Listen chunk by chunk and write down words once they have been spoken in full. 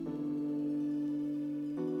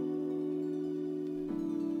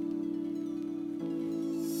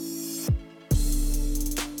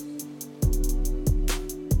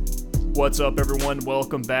What's up, everyone?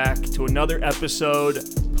 Welcome back to another episode,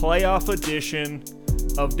 playoff edition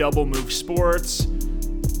of Double Move Sports.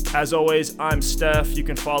 As always, I'm Steph. You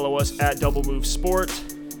can follow us at Double Move Sport.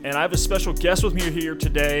 And I have a special guest with me here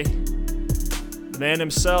today, the man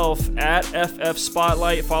himself at FF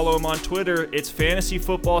Spotlight. Follow him on Twitter. It's Fantasy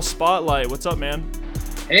Football Spotlight. What's up, man?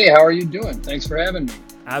 Hey, how are you doing? Thanks for having me.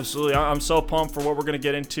 Absolutely. I'm so pumped for what we're going to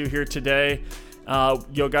get into here today.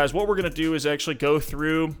 Guys, what we're going to do is actually go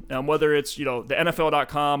through whether it's, the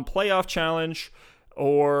NFL.com playoff challenge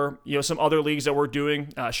or, some other leagues that we're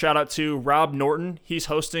doing. Shout out to Rob Norton. He's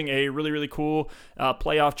hosting a really, really cool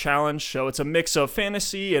playoff challenge. So it's a mix of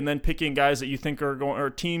fantasy and then picking guys that you think are going, or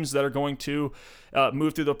teams that are going to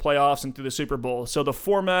move through the playoffs and through the Super Bowl. So the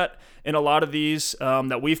format in a lot of these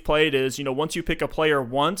that we've played is, once you pick a player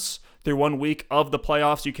once through 1 week of the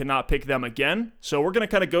playoffs, you cannot pick them again. So we're going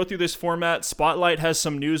to kind of go through this format. Spotlight has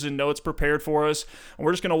some news and notes prepared for us, and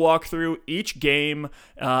we're just going to walk through each game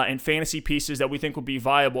and fantasy pieces that we think will be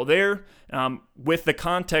viable there with the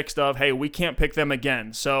context of, hey, we can't pick them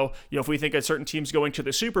again. So, if we think a certain team's going to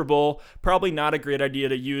the Super Bowl, probably not a great idea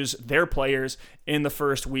to use their players in the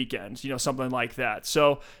first weekend, something like that.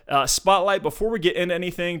 So, Spotlight, before we get into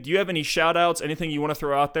anything, do you have any shout-outs, anything you want to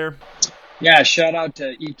throw out there? Yeah, shout out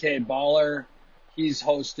to EK Baller. He's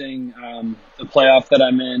hosting the playoff that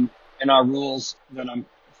I'm in, and our rules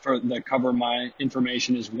that cover my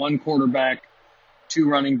information is 1 quarterback, 2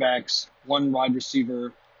 running backs, 1 wide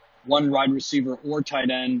receiver or tight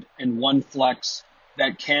end, and 1 flex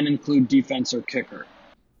that can include defense or kicker.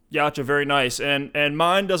 Gotcha, very nice. And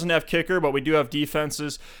mine doesn't have kicker, but we do have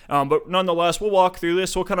defenses. But nonetheless, we'll walk through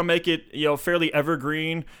this. We'll kind of make it, fairly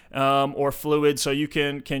evergreen or fluid, so you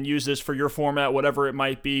can use this for your format, whatever it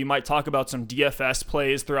might be. You might talk about some DFS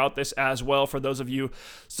plays throughout this as well for those of you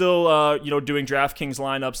still, doing DraftKings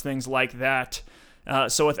lineups, things like that.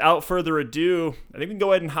 So without further ado, I think we can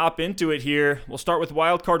go ahead and hop into it here. We'll start with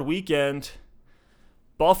Wild Card Weekend.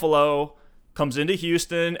 Buffalo comes into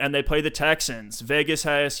Houston, and they play the Texans. Vegas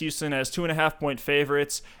has Houston as 2.5-point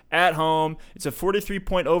favorites at home. It's a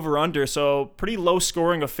 43-point over-under, so pretty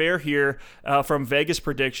low-scoring affair here from Vegas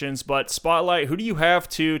predictions. But Spotlight, who do you have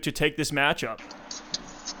to take this matchup?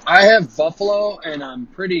 I have Buffalo, and I'm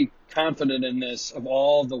pretty confident in this of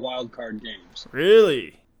all the wild card games.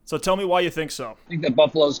 Really? So tell me why you think so. I think that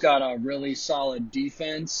Buffalo's got a really solid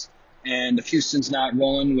defense, and if Houston's not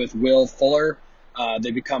rolling with Will Fuller,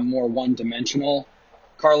 they become more one-dimensional.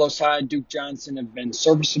 Carlos Hyde, Duke Johnson have been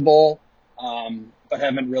serviceable, but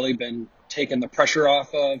haven't really been taking the pressure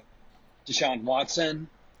off of Deshaun Watson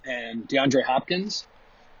and DeAndre Hopkins.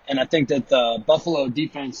 And I think that the Buffalo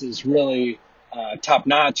defense is really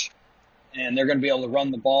top-notch, and they're going to be able to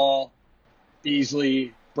run the ball.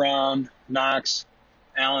 Beasley, Brown, Knox,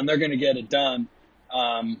 Allen, they're going to get it done.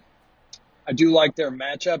 I do like their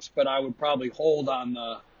matchups, but I would probably hold on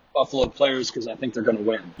the Buffalo players because I think they're going to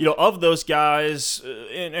win. Of those guys,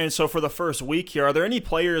 and so for the first week here, are there any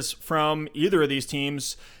players from either of these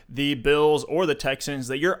teams, the Bills or the Texans,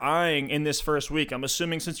 that you're eyeing in this first week? I'm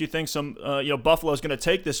assuming since you think Buffalo is going to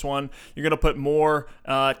take this one, you're going to put more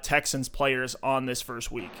Texans players on this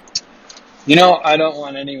first week. I don't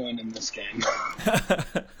want anyone in this game.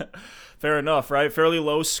 Fair enough, right? Fairly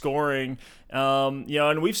low scoring.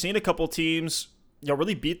 And we've seen a couple teams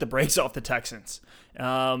really beat the brakes off the Texans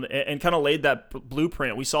and kind of laid that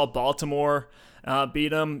blueprint. We saw Baltimore beat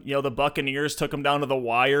them. The Buccaneers took them down to the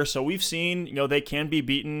wire. So we've seen, they can be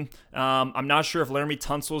beaten. I'm not sure if Laramie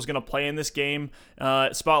Tunsil is going to play in this game.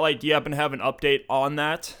 Spotlight, do you happen to have an update on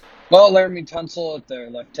that? Well, Laramie Tunsil at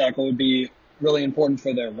their left tackle would be really important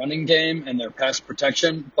for their running game and their pass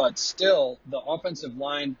protection. But still, the offensive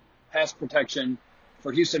line pass protection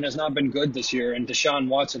for Houston has not been good this year, and Deshaun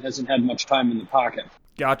Watson hasn't had much time in the pocket.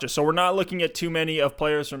 Gotcha. So we're not looking at too many of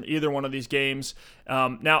players from either one of these games.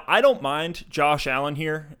 Now, I don't mind Josh Allen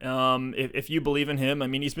here. If you believe in him,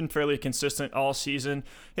 he's been fairly consistent all season.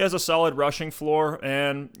 He has a solid rushing floor.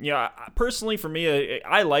 And, personally for me,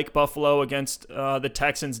 I like Buffalo against the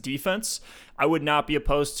Texans defense. I would not be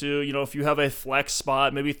opposed to, if you have a flex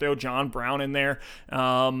spot, maybe throw John Brown in there.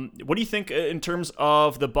 What do you think in terms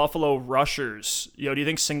of the Buffalo rushers? Do you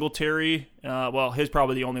think Singletary, he's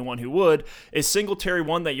probably the only one who would. Is Singletary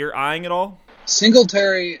one that you're eyeing at all?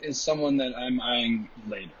 Singletary is someone that I'm eyeing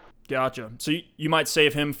later. Gotcha. So you might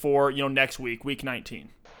save him for, next week, week 19.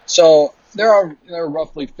 So there are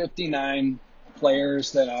roughly 59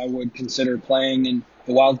 players that I would consider playing in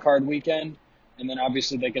the wild card weekend. And then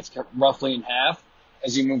obviously that gets cut roughly in half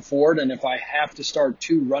as you move forward. And if I have to start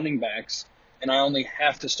 2 running backs and I only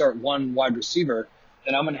have to start 1 wide receiver,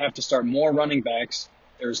 then I'm going to have to start more running backs.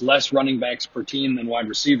 There's less running backs per team than wide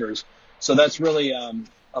receivers. So that's really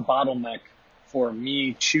a bottleneck for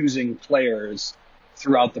me choosing players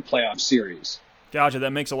throughout the playoff series. Gotcha.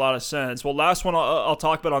 That makes a lot of sense. Well, last one I'll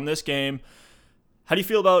talk about on this game. How do you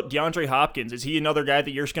feel about DeAndre Hopkins? Is he another guy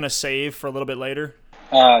that you're just going to save for a little bit later?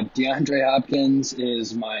 DeAndre Hopkins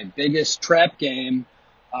is my biggest trap game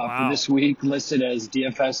for this week, listed as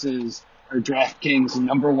DFS's or DraftKings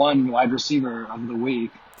 #1 wide receiver of the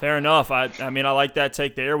week. Fair enough. I mean, I like that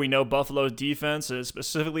take there. We know Buffalo's defense,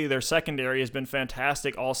 specifically their secondary, has been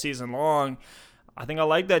fantastic all season long. I think I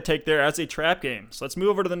like that take there as a trap game. So let's move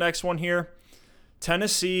over to the next one here.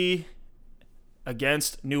 Tennessee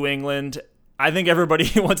against New England. I think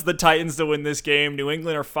everybody wants the Titans to win this game. New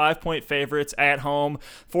England are 5-point favorites at home.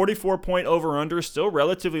 44-point over-under, still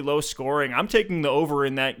relatively low scoring. I'm taking the over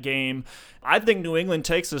in that game. I think New England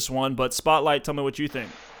takes this one, but Spotlight, tell me what you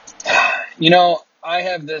think. I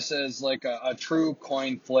have this as like a true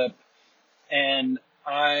coin flip, and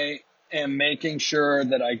I am making sure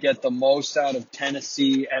that I get the most out of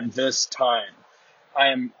Tennessee at this time. I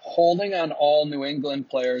am holding on all New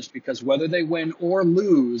England players because whether they win or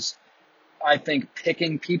lose, I think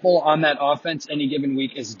picking people on that offense any given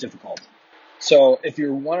week is difficult. So if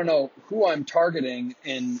you want to know who I'm targeting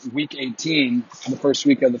in week 18, the first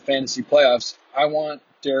week of the fantasy playoffs, I want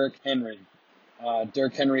Derrick Henry.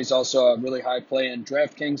 Derrick Henry is also a really high play in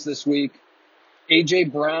DraftKings this week. A.J.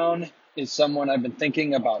 Brown is someone I've been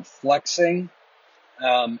thinking about flexing.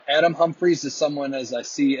 Adam Humphries is someone as I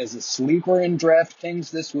see as a sleeper in DraftKings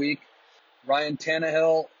this week. Ryan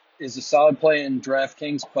Tannehill is a solid play in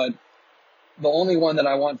DraftKings, but the only one that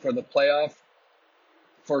I want for the playoff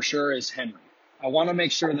for sure is Henry. I want to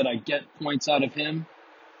make sure that I get points out of him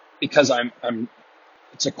because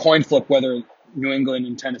it's a coin flip whether New England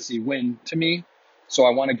and Tennessee win to me. So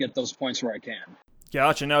I want to get those points where I can.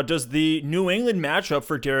 Gotcha. Now, does the New England matchup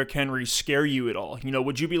for Derrick Henry scare you at all?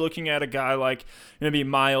 Would you be looking at a guy like maybe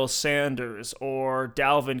Miles Sanders or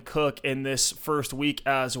Dalvin Cook in this first week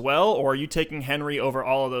as well, or are you taking Henry over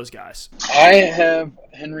all of those guys? I have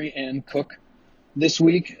Henry and Cook this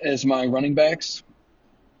week as my running backs,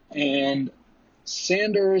 and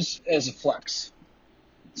Sanders as a flex.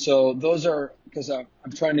 So those are because I'm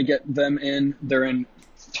trying to get them in. They're in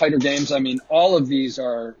tighter games. I mean, all of these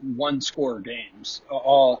are one-score games.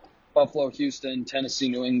 All Buffalo, Houston, Tennessee,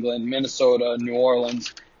 New England, Minnesota, New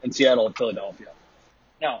Orleans, and Seattle and Philadelphia.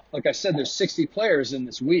 Now, like I said, there's 60 players in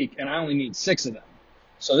this week, and I only need 6 of them.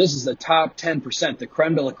 So this is the top 10%, the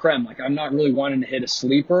creme de la creme. Like, I'm not really wanting to hit a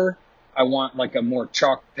sleeper. I want, like, a more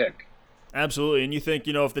chalk pick. Absolutely. And you think,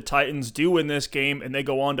 if the Titans do win this game and they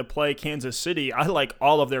go on to play Kansas City, I like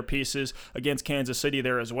all of their pieces against Kansas City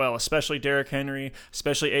there as well, especially Derrick Henry,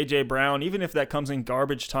 especially A.J. Brown. Even if that comes in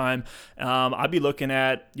garbage time, I'd be looking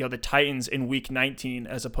at, the Titans in Week 19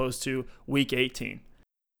 as opposed to Week 18.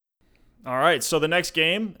 All right, so the next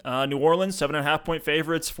game, New Orleans, 7.5-point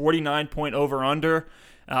favorites, 49-point over-under.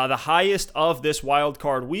 The highest of this wild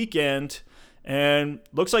card weekend. And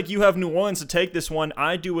looks like you have New Orleans to take this one.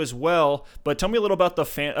 I do as well. But tell me a little about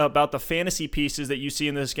the fantasy pieces that you see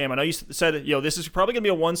in this game. I know you said this is probably going to be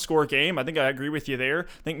a one-score game. I think I agree with you there.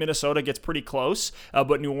 I think Minnesota gets pretty close,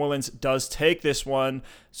 but New Orleans does take this one.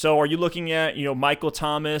 So are you looking at Michael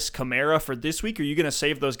Thomas, Kamara for this week, or are you going to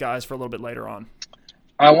save those guys for a little bit later on?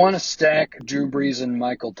 I want to stack Drew Brees and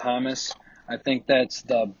Michael Thomas. I think that's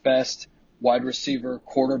the best wide receiver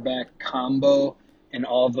quarterback combo in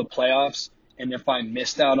all of the playoffs. And if I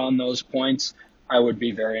missed out on those points, I would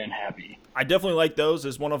be very unhappy. I definitely like those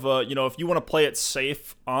as one of if you want to play it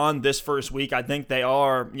safe on this first week, I think they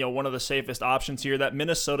are, one of the safest options here. That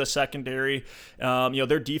Minnesota secondary,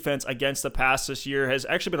 their defense against the pass this year has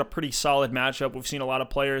actually been a pretty solid matchup. We've seen a lot of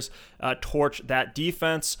players torch that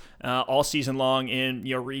defense all season long in,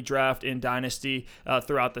 redraft, in dynasty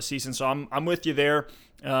throughout the season. So I'm with you there.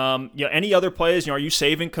 Any other plays? Are you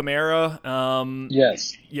saving Kamara?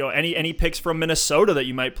 Yes. Any picks from Minnesota that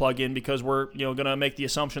you might plug in because we're going to make the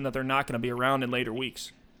assumption that they're not going to be around in later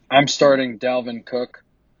weeks. I'm starting Dalvin Cook.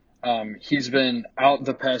 He's been out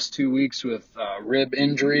the past 2 weeks with rib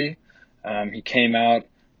injury. He came out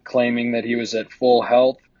claiming that he was at full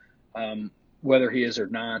health. Whether he is or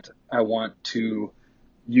not, I want to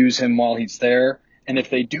use him while he's there. And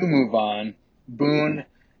if they do move on, Boone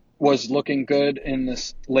was looking good in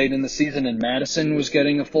this late in the season, and Madison was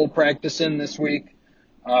getting a full practice in this week.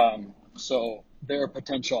 So there are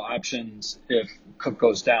potential options if Cook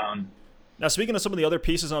goes down. Now, speaking of some of the other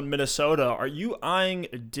pieces on Minnesota, are you eyeing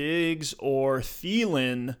Diggs or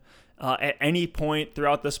Thielen at any point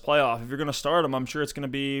throughout this playoff? If you're going to start them, I'm sure it's going to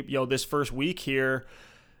be this first week here.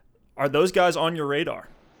 Are those guys on your radar?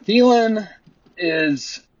 Thielen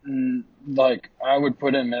is Like I would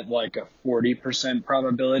put him at like a 40%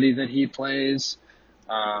 probability that he plays.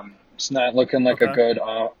 It's not looking like a Okay. good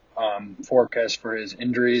forecast for his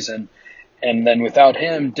injuries, and then without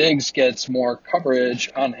him, Diggs gets more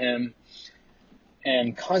coverage on him,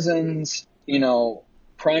 and Cousins,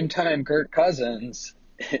 primetime Kirk Cousins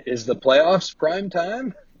is the playoffs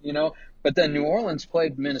primetime, But then New Orleans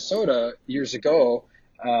played Minnesota years ago,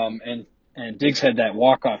 and Diggs had that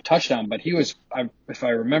walk-off touchdown, but he was, if I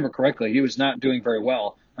remember correctly, he was not doing very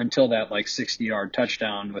well until that like 60-yard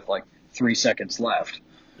touchdown with like 3 seconds left.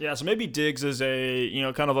 Yeah, so maybe Diggs is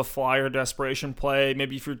a kind of a flyer desperation play.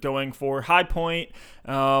 Maybe if you're going for high point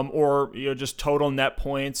or just total net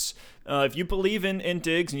points. If you believe in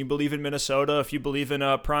Diggs and you believe in Minnesota, if you believe in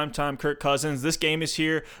primetime Kirk Cousins, this game is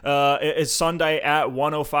here. It's Sunday at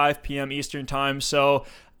 1:05 p.m. Eastern time. So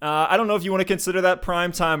I don't know if you want to consider that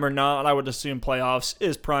prime time or not. I would assume playoffs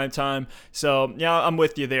is prime time. So yeah, I'm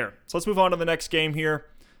with you there. So let's move on to the next game here.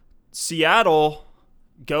 Seattle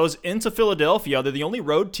goes into Philadelphia. They're the only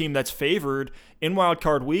road team that's favored in Wild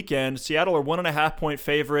Card Weekend. Seattle are 1.5-point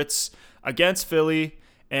favorites against Philly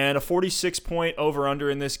and a 46-point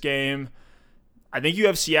over-under in this game. I think you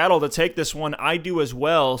have Seattle to take this one. I do as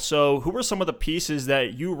well. So who are some of the pieces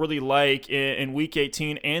that you really like in Week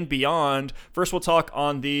 18 and beyond? First, we'll talk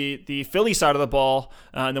on the Philly side of the ball,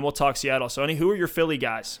 and then we'll talk Seattle. So who are your Philly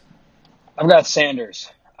guys? I've got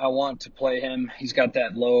Sanders. I want to play him. He's got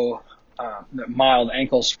that mild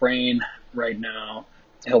ankle sprain right now.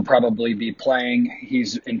 He'll probably be playing.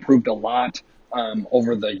 He's improved a lot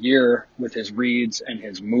over the year with his reads and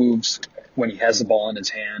his moves when he has the ball in his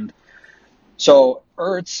hand. So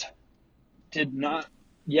Ertz did not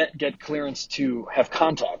yet get clearance to have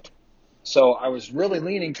contact. So I was really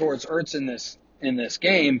leaning towards Ertz in this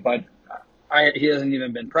game, but he hasn't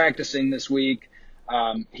even been practicing this week.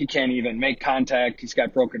 He can't even make contact. He's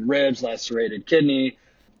got broken ribs, lacerated kidney.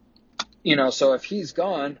 So if he's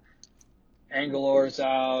gone, Angleor's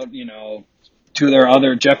out, two of their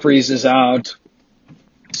other, Jeffries is out.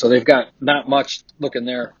 So they've got not much looking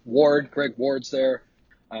there. Greg Ward's there.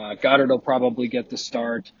 Goddard will probably get the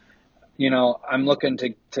start. I'm looking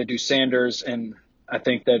to do Sanders, and I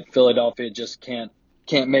think that Philadelphia just can't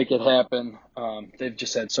make it happen. They've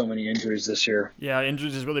just had so many injuries this year. Yeah,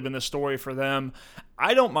 injuries has really been the story for them.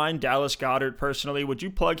 I don't mind Dallas Goedert personally. Would you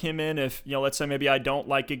plug him in if, let's say maybe I don't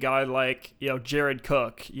like a guy like, Jared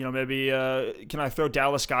Cook? Maybe can I throw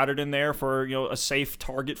Dallas Goedert in there for, a safe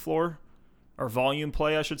target floor or volume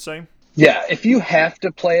play, I should say? Yeah, if you have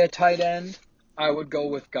to play a tight end, I would go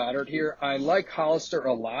with Goddard here. I like Hollister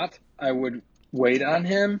a lot. I would wait on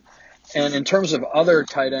him. And in terms of other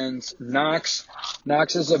tight ends, Knox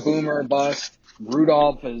is a boomer bust.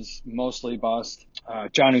 Rudolph is mostly bust.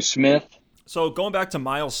 Jonnu Smith. So going back to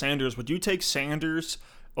Miles Sanders, would you take Sanders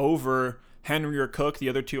over Henry or Cook, the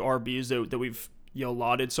other two RBs that we've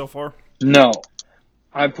lauded so far? No.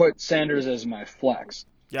 I put Sanders as my flex.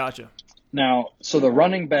 Gotcha. Now, so the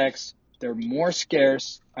running backs, they're more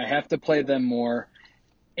scarce. I have to play them more.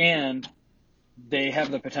 And they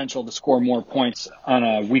have the potential to score more points on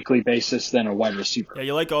a weekly basis than a wide receiver. Yeah,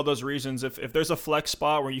 you like all those reasons. If there's a flex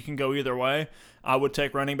spot where you can go either way, I would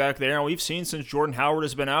take running back there. And we've seen since Jordan Howard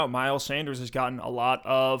has been out, Miles Sanders has gotten a lot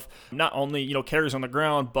of not only carries on the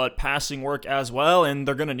ground, but passing work as well. And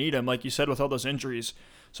they're going to need him, like you said, with all those injuries.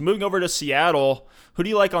 So moving over to Seattle, who do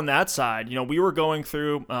you like on that side? We were going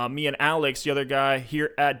through, me and Alex, the other guy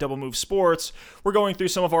here at Double Move Sports, we're going through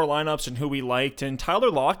some of our lineups and who we liked. And Tyler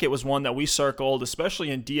Lockett was one that we circled,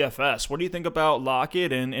 especially in DFS. What do you think about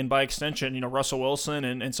Lockett and by extension, Russell Wilson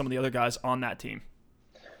and some of the other guys on that team?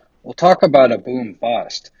 We'll talk about a boom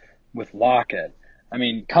bust with Lockett. I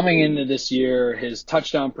mean, coming into this year, his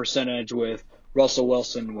touchdown percentage with Russell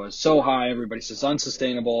Wilson was so high. Everybody says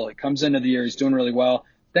unsustainable. He comes into the year, he's doing really well.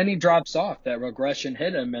 Then he drops off. That regression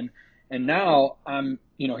hit him, and now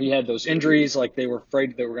he had those injuries. Like they were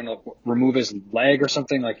afraid they were going to remove his leg or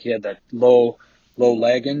something. Like he had that low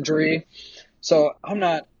leg injury. So I'm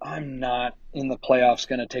not in the playoffs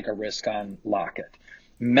going to take a risk on Lockett.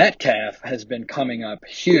 Metcalf has been coming up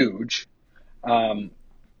huge.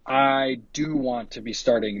 I do want to be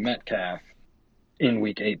starting Metcalf in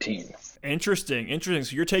Week 18. Interesting.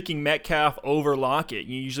 So you're taking Metcalf over Lockett.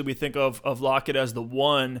 Usually we think of Lockett as the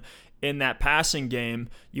one in that passing game.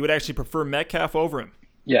 You would actually prefer Metcalf over him?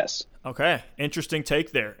 Yes. Okay. Interesting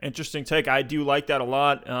take there. Interesting take. I do like that a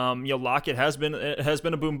lot. Lockett has been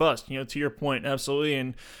a boom bust, to your point. Absolutely.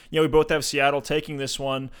 And, we both have Seattle taking this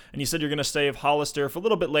one. And you said you're going to save Hollister for a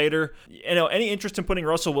little bit later. Any interest in putting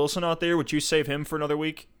Russell Wilson out there? Would you save him for another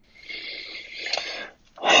week?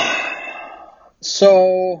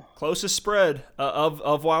 So Closest spread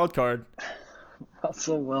of wild card.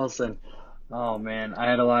 Russell Wilson. Oh man, I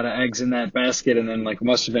had a lot of eggs in that basket, and then like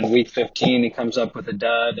must have been week 15. He comes up with a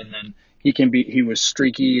dud, and then he was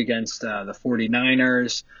streaky against the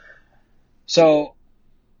 49ers. So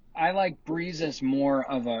I like Breeze as more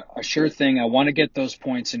of a sure thing. I want to get those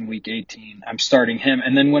points in week 18. I'm starting him,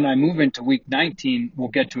 and then when I move into week 19, we'll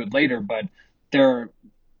get to it later. But there,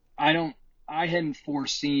 I hadn't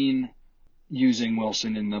foreseen using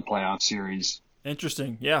Wilson in the playoff series.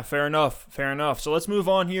 Interesting. Yeah, fair enough. Fair enough. So let's move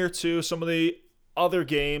on here to some of the other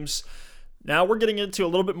games. Now we're getting into a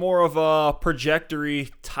little bit more of a trajectory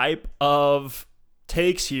type of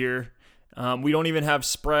takes here. We don't even have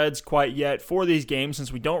spreads quite yet for these games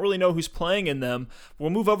since we don't really know who's playing in them. We'll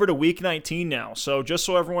move over to week 19 now. So just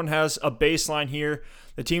so everyone has a baseline here,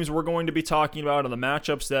 the teams we're going to be talking about and the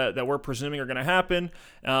matchups that we're presuming are going to happen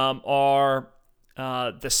are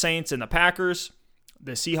the Saints and the Packers,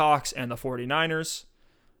 the Seahawks and the 49ers,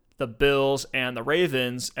 the Bills and the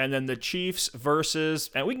Ravens, and then the Chiefs versus,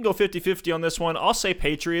 and we can go 50-50 on this one. I'll say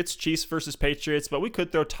Patriots, Chiefs versus Patriots, but we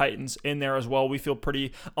could throw Titans in there as well. We feel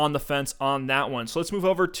pretty on the fence on that one. So let's move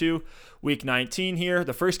over to week 19 here.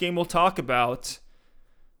 The first game we'll talk about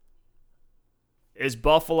is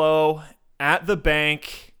Buffalo at the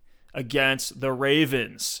bank against the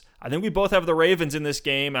Ravens. I think we both have the Ravens in this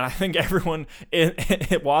game, and I think everyone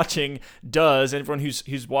watching does. Everyone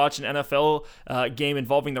who's watched an NFL game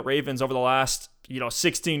involving the Ravens over the last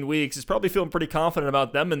 16 weeks is probably feeling pretty confident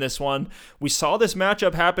about them in this one. We saw this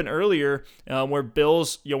matchup happen earlier where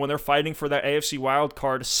Bills, when they're fighting for that AFC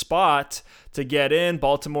wildcard spot to get in,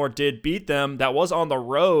 Baltimore did beat them. That was on the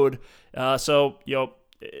road.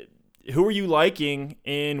 Who are you liking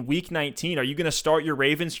in week 19? Are you going to start your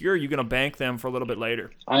Ravens here, or are you going to bank them for a little bit later?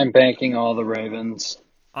 I'm banking all the Ravens.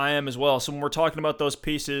 I am as well. So when we're talking about those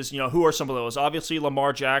pieces, who are some of those? Obviously,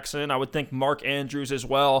 Lamar Jackson. I would think Mark Andrews as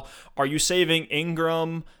well. Are you saving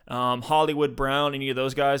Ingram, Hollywood Brown, any of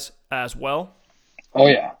those guys as well? Oh,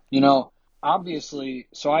 yeah. Obviously,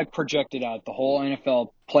 so I projected out the whole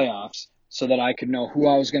NFL playoffs so that I could know who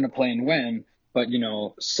I was going to play and when. But,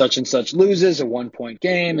 such and such loses a 1-point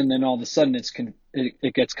game, and then all of a sudden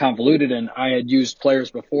it gets convoluted, and I had used players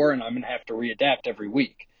before, and I'm going to have to readapt every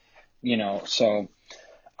week, So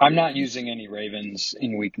I'm not using any Ravens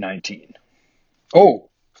in week 19. Oh,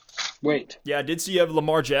 wait. Yeah, I did see you have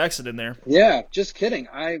Lamar Jackson in there. Yeah, just kidding.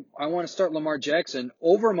 I want to start Lamar Jackson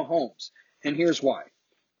over Mahomes, and here's why.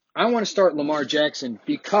 I want to start Lamar Jackson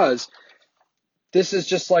because this is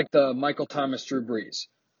just like the Michael Thomas, Drew Brees.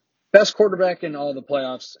 Best quarterback in all the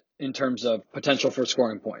playoffs in terms of potential for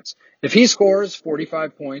scoring points. If he scores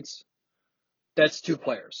 45 points, that's two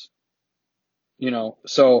players.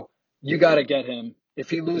 So you got to get him. If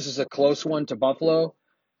he loses a close one to Buffalo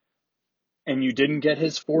and you didn't get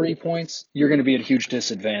his 40 points, you're going to be at a huge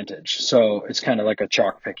disadvantage. So it's kind of like a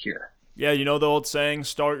chalk pick here. Yeah, the old saying,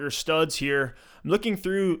 start your studs here. I'm looking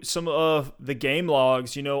through some of the game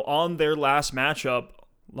logs, on their last matchup.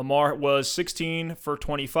 Lamar was 16 for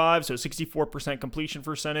 25, so 64% completion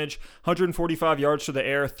percentage, 145 yards to the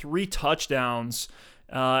air, 3 touchdowns.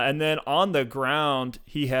 And then on the ground,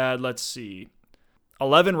 he had,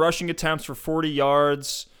 11 rushing attempts for 40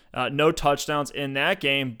 yards, no touchdowns in that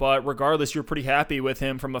game. But regardless, you're pretty happy with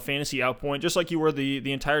him from a fantasy outpoint, just like you were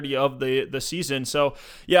the entirety of the season. So,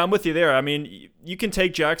 yeah, I'm with you there. I mean, you can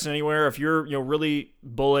take Jackson anywhere if you're really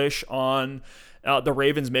bullish on the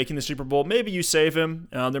Ravens making the Super Bowl. Maybe you save him.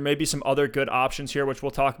 There may be some other good options here, which we'll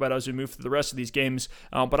talk about as we move through the rest of these games.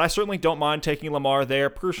 But I certainly don't mind taking Lamar there.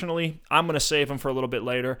 Personally, I'm going to save him for a little bit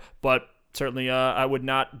later, but certainly I would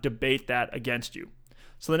not debate that against you.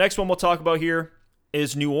 So the next one we'll talk about here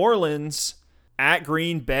is New Orleans at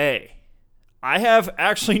Green Bay. I have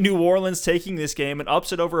actually New Orleans taking this game, an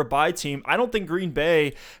upset over a bye team. I don't think Green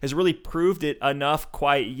Bay has really proved it enough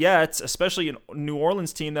quite yet, especially a New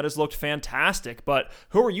Orleans team that has looked fantastic. But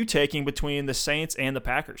who are you taking between the Saints and the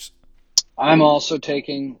Packers? I'm also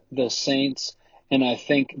taking the Saints, and I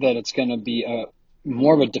think that it's going to be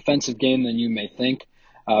more of a defensive game than you may think.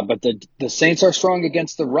 But the Saints are strong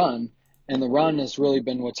against the run, and the run has really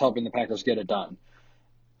been what's helping the Packers get it done.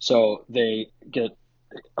 So they get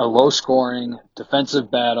a low-scoring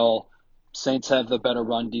defensive battle. Saints have the better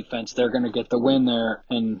run defense. They're going to get the win there,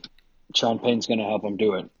 and Sean Payton's going to help them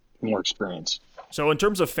do it. More experience. So in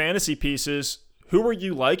terms of fantasy pieces, who are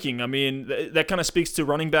you liking? I mean, that kind of speaks to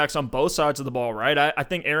running backs on both sides of the ball, right? I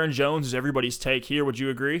think Aaron Jones is everybody's take here. Would you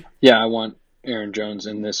agree? Yeah, I want Aaron Jones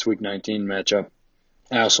in this Week 19 matchup.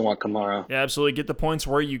 I also want Kamara. Yeah, absolutely. Get the points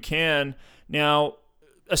where you can. Now,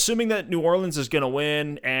 assuming that New Orleans is going to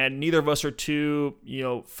win and neither of us are too,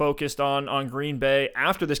 focused on Green Bay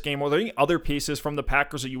after this game, are there any other pieces from the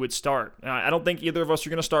Packers that you would start? I don't think either of us are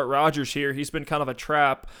going to start Rodgers here. He's been kind of a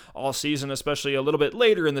trap all season, especially a little bit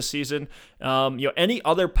later in the season. Any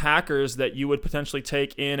other Packers that you would potentially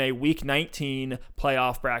take in a Week 19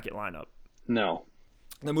 playoff bracket lineup? No.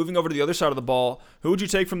 Now, moving over to the other side of the ball, who would you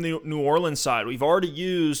take from the New Orleans side? We've already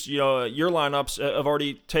used, your lineups have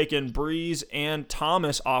already taken Breeze and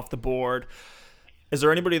Thomas off the board. Is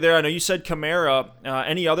there anybody there? I know you said Kamara.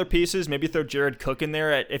 Any other pieces? Maybe throw Jared Cook in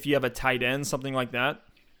there if you have a tight end, something like that?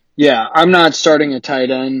 Yeah, I'm not starting a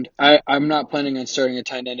tight end. I'm not planning on starting a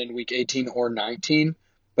tight end in Week 18 or 19,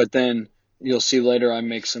 but then you'll see later I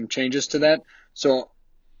make some changes to that. So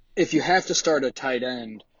if you have to start a tight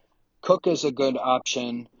end, Cook is a good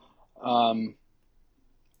option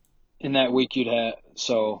in that week you'd have.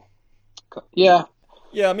 So, yeah.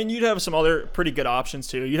 Yeah, I mean, you'd have some other pretty good options,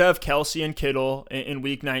 too. You'd have Kelsey and Kittle in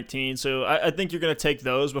Week 19, so I think you're going to take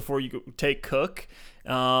those before you take Cook.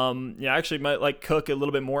 I actually might like Cook a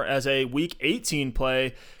little bit more as a Week 18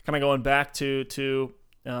 play, kind of going back to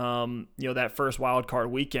that first wild card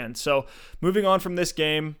weekend. So, moving on from this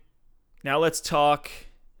game, now let's talk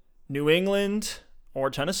New England or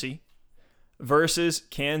Tennessee versus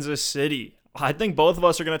Kansas City. I think both of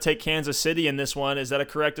us are going to take Kansas City in this one. Is that a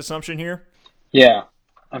correct assumption here? Yeah,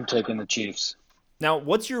 I'm taking the Chiefs. Now,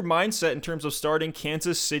 what's your mindset in terms of starting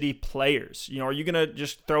Kansas City players? Are you going to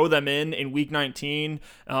just throw them in Week 19?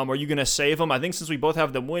 Are you going to save them? I think since we both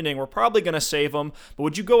have them winning, we're probably going to save them. But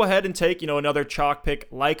would you go ahead and take, another chalk pick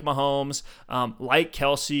like Mahomes, like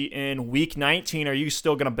Kelsey in Week 19? Or are you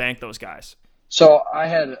still going to bank those guys? So I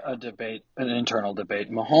had an internal debate,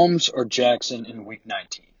 Mahomes or Jackson in Week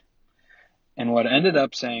 19. And what I ended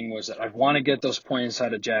up saying was that I'd want to get those points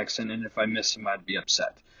out of Jackson, and if I miss him, I'd be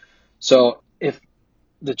upset. So if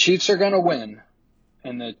the Chiefs are going to win,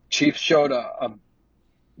 and the Chiefs showed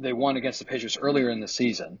they won against the Patriots earlier in the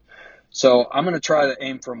season, so I'm going to try to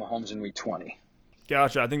aim for Mahomes in Week 20.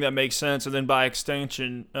 Gotcha. I think that makes sense. And then by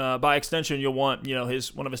extension, you'll want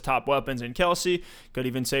one of his top weapons in Kelsey. Could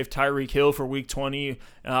even save Tyreek Hill for Week 20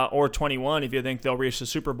 or 21 if you think they'll reach the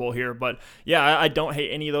Super Bowl here. But yeah, I don't hate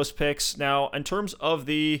any of those picks. Now, in terms of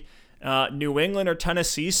the New England or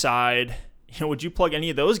Tennessee side, would you plug any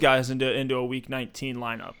of those guys into a Week 19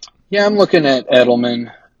 lineup? Yeah, I'm looking at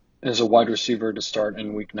Edelman as a wide receiver to start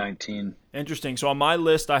in Week 19. Interesting. So on my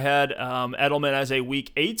list, I had Edelman as a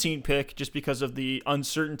Week 18 pick just because of the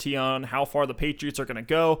uncertainty on how far the Patriots are going to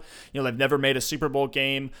go. They've never made a Super Bowl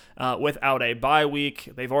game without a bye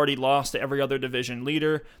week. They've already lost to every other division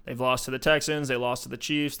leader. They've lost to the Texans. They lost to the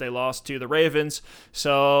Chiefs. They lost to the Ravens.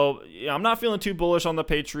 So I'm not feeling too bullish on the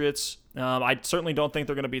Patriots. I certainly don't think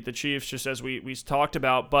they're going to beat the Chiefs, just as we talked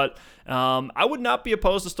about. But I would not be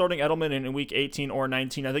opposed to starting Edelman in Week 18 or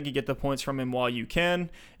 19. I think you get the points from him while you can.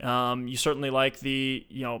 You certainly like the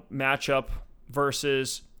matchup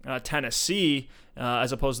versus Tennessee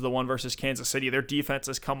as opposed to the one versus Kansas City. Their defense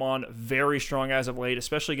has come on very strong as of late,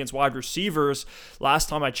 especially against wide receivers. Last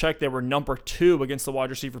time I checked, they were number 2 against the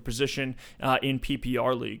wide receiver position in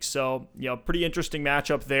PPR leagues. So, pretty interesting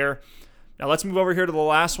matchup there. Now let's move over here to the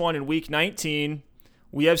last one in Week 19.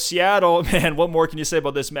 We have Seattle. Man, what more can you say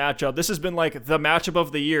about this matchup? This has been like the matchup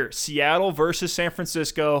of the year. Seattle versus San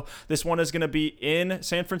Francisco. This one is going to be in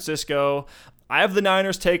San Francisco. I have the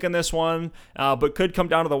Niners taking this one, but could come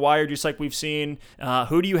down to the wire just like we've seen.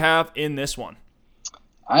 Who do you have in this one?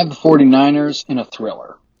 I have the 49ers in a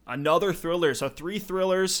thriller. Another thriller. So 3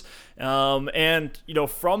 thrillers. And,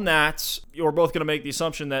 from that, you're both going to make the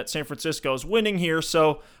assumption that San Francisco is winning here.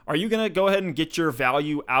 So are you going to go ahead and get your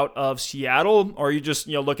value out of Seattle? Or are you just,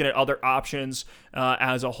 looking at other options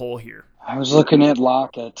as a whole here? I was looking at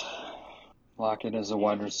Lockett. Lockett as a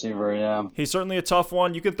wide receiver, yeah. He's certainly a tough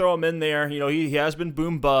one. You could throw him in there. He has been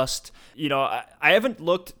boom bust. I haven't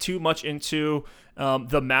looked too much into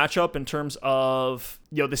the matchup in terms of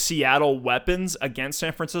the Seattle weapons against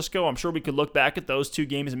San Francisco. I'm sure we could look back at those 2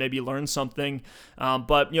 games and maybe learn something.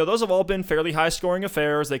 But those have all been fairly high scoring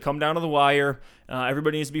affairs. They come down to the wire.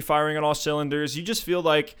 Everybody needs to be firing on all cylinders. You just feel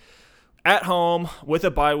like at home with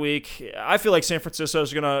a bye week, I feel like San Francisco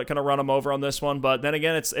is gonna run them over on this one. But then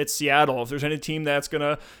again, it's Seattle. If there's any team that's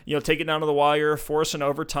gonna take it down to the wire, force an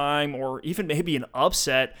overtime, or even maybe an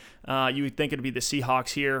upset, you would think it'd be the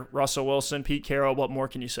Seahawks here. Russell Wilson, Pete Carroll. What more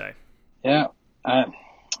can you say? Yeah, I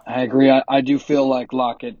agree. I do feel like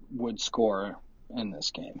Lockett would score in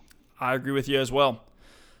this game. I agree with you as well.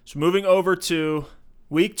 So moving over to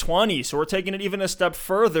Week 20. So we're taking it even a step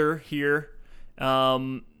further here.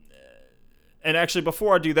 And actually,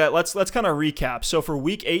 before I do that, let's kind of recap. So for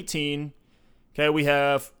Week 18, Okay, we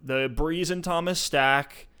have the Breeze and Thomas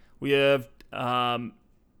stack. We have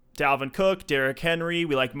Dalvin Cook, Derrick Henry.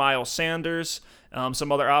 We like Miles Sanders.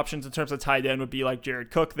 Some other options in terms of tight end would be like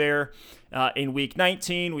Jared Cook there. In Week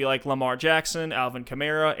 19, we like Lamar Jackson, Alvin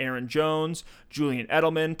Kamara, Aaron Jones, Julian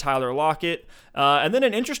Edelman, Tyler Lockett. And then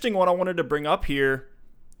an interesting one I wanted to bring up here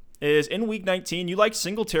is in Week 19, you like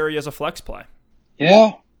Singletary as a flex play.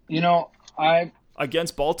 Yeah,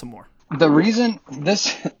 against Baltimore. The reason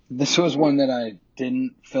this was one that I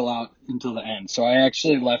didn't fill out until the end. So I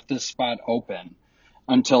actually left this spot open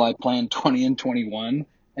until I planned 20 and 21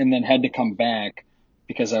 and then had to come back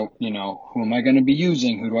because who am I going to be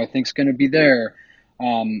using? Who do I think is going to be there?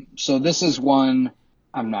 So this is one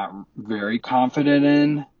I'm not very confident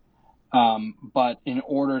in. But in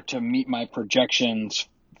order to meet my projections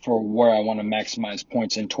for where I want to maximize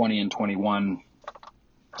points in 20 and 21,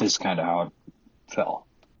 this is kind of how it fell.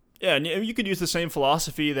 Yeah, and you could use the same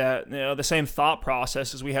philosophy the same thought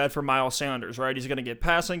process as we had for Miles Sanders, right? He's going to get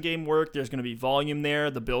passing game work. There's going to be volume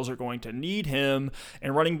there. The Bills are going to need him,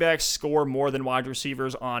 and running backs score more than wide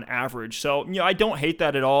receivers on average. So, I don't hate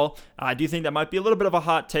that at all. I do think that might be a little bit of a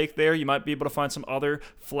hot take there. You might be able to find some other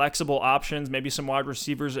flexible options, maybe some wide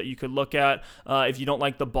receivers that you could look at if you don't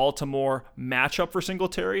like the Baltimore matchup for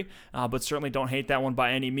Singletary, but certainly don't hate that one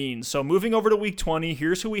by any means. So moving over to Week 20,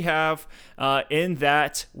 here's who we have in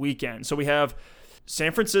that weekend. So we have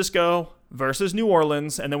San Francisco versus New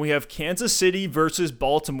Orleans, and then we have Kansas City versus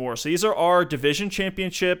Baltimore. So these are our division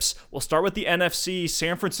championships. We'll start with the NFC,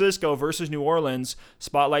 San Francisco versus New Orleans.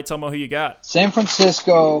 Spotlight, tell me who you got. San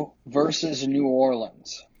Francisco versus New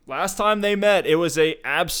Orleans. Last time they met, it was a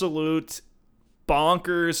absolute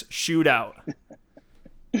bonkers shootout.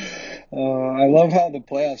 I love how the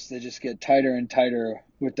playoffs, they just get tighter and tighter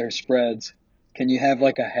with their spreads. Can you have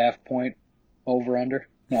like a half point over under?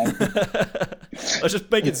 No. Let's just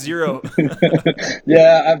make it 0.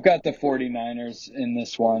 Yeah, I've got the 49ers in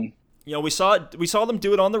this one. We saw them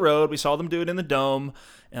do it on the road. We saw them do it in the Dome.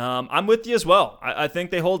 I'm with you as well. I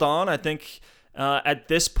think they hold on. I think at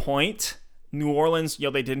this point, New Orleans,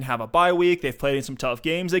 they didn't have a bye week. They've played in some tough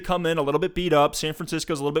games. They come in a little bit beat up. San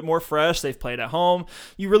Francisco's a little bit more fresh. They've played at home.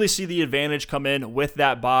 You really see the advantage come in with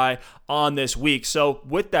that bye on this week. So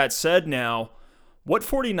with that said now, what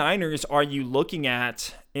 49ers are you looking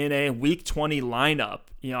at in a Week 20 lineup?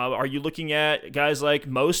 Are you looking at guys like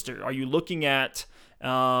Mostert? Are you looking at,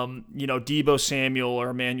 Deebo Samuel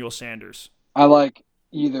or Emmanuel Sanders? I like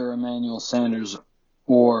either Emmanuel Sanders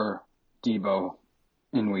or Deebo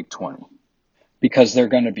in Week 20 because they're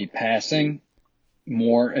going to be passing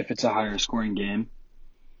more if it's a higher scoring game.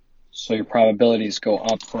 So your probabilities go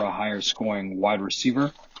up for a higher scoring wide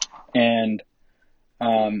receiver. And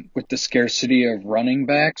with the scarcity of running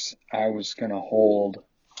backs, I was going to hold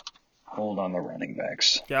on the running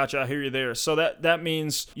backs. Gotcha. I hear you there. So that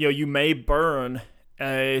means, you may burn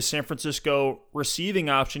a San Francisco receiving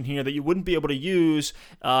option here that you wouldn't be able to use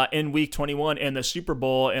in Week 21 in the Super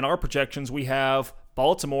Bowl. In our projections, we have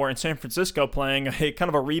Baltimore and San Francisco playing a kind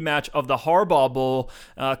of a rematch of the Harbaugh Bowl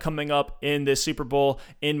coming up in this Super Bowl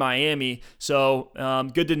in Miami. So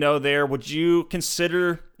good to know there. Would you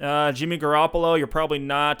consider Jimmy Garoppolo? You're probably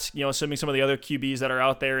not, assuming some of the other QBs that are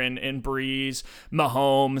out there in Breeze,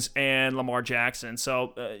 Mahomes, and Lamar Jackson.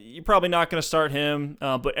 So you're probably not going to start him.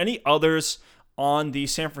 But any others on the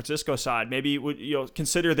San Francisco side? Maybe would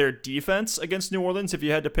consider their defense against New Orleans if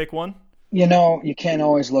you had to pick one? You can't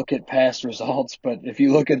always look at past results, but if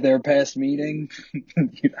you look at their past meeting,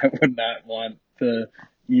 I would not want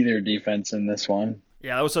either defense in this one.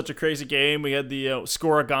 Yeah, that was such a crazy game. We had the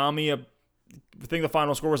scoregami. I think the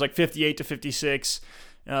final score was like 58-56.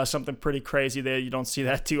 Something pretty crazy there. You don't see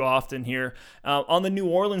that too often here. On the New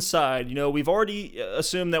Orleans side, we've already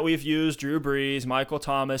assumed that we've used Drew Brees, Michael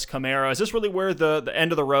Thomas, Kamara. Is this really where the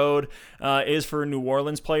end of the road is for New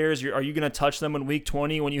Orleans players? Are you going to touch them in Week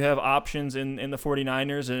 20 when you have options in the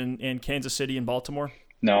 49ers and Kansas City and Baltimore?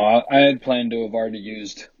 No, I had planned to have already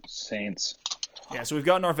used Saints. Yeah, so we've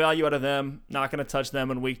gotten our value out of them. Not going to touch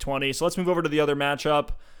them in Week 20. So let's move over to the other matchup.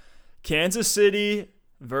 Kansas City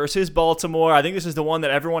versus Baltimore. I think this is the one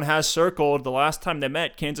that everyone has circled. The last time they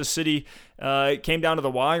met, Kansas City came down to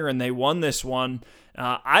the wire and they won this one.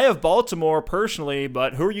 I have Baltimore personally,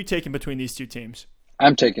 but who are you taking between these two teams?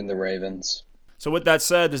 I'm taking the Ravens. So with that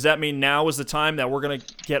said, does that mean now is the time that we're going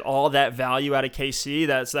to get all that value out of KC?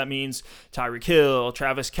 That means Tyreek Hill,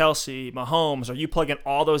 Travis Kelce, Mahomes. Are you plugging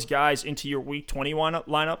all those guys into your Week 21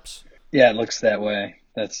 lineups? Yeah, it looks that way.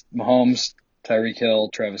 That's Mahomes, Tyreek Hill,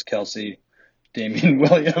 Travis Kelce, Damian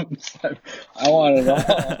Williams. I want it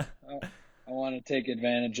all. I want to take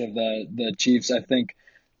advantage of the Chiefs. I think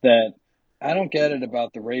that I don't get it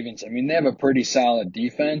about the Ravens. I mean, they have a pretty solid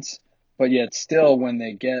defense, but yet still when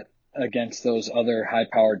they get against those other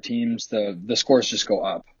high-powered teams, the scores just go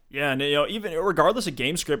up. Yeah, and even regardless of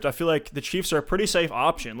game script, I feel like the Chiefs are a pretty safe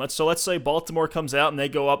option. Let's say Baltimore comes out and they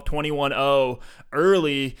go up 21-0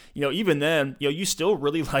 early. Even then, you still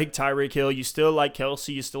really like Tyreek Hill, you still like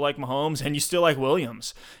Kelsey, you still like Mahomes, and you still like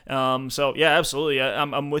Williams. So yeah, absolutely,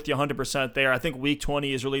 I'm with you 100% there. I think Week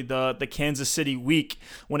 20 is really the Kansas City week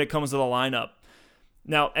when it comes to the lineup.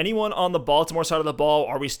 Now, anyone on the Baltimore side of the ball,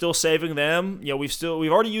 are we still saving them?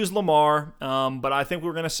 We've already used Lamar, but I think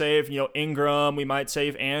we're going to save, Ingram. We might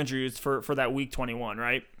save Andrews for that Week 21,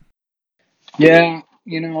 right? Yeah,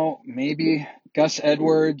 maybe Gus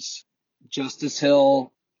Edwards, Justice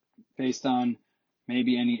Hill, based on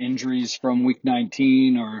maybe any injuries from Week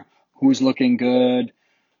 19 or who's looking good.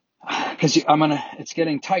 Because it's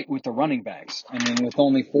getting tight with the running backs. I mean, with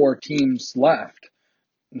only 4 teams left,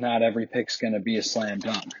 not every pick's going to be a slam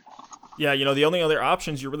dunk. Yeah, the only other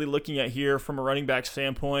options you're really looking at here from a running back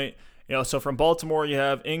standpoint, so from Baltimore you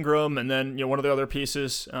have Ingram, and then one of the other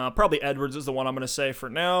pieces, probably Edwards is the one I'm going to say for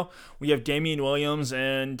now. We have Damian Williams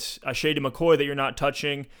and Shady McCoy that you're not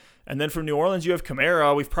touching. And then from New Orleans, you have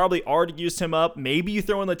Kamara. We've probably already used him up. Maybe you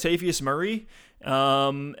throw in Latavius Murray.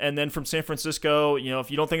 And then from San Francisco,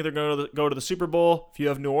 if you don't think they're going to go to the Super Bowl, if you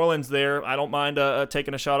have New Orleans there, I don't mind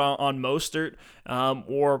taking a shot on Mostert,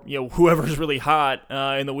 or whoever's really hot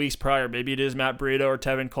in the weeks prior. Maybe it is Matt Breida or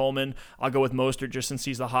Tevin Coleman. I'll go with Mostert just since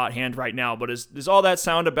he's the hot hand right now. But does all that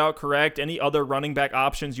sound about correct? Any other running back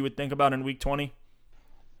options you would think about in Week 20?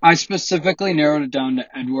 I specifically narrowed it down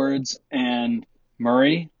to Edwards and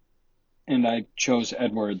Murray, and I chose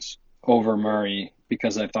Edwards over Murray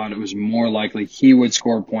because I thought it was more likely he would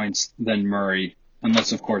score points than Murray,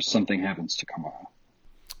 unless, of course, something happens to Kamara.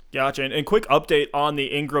 Gotcha. And quick update on the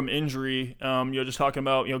Ingram injury. Just talking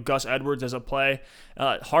about Gus Edwards as a play.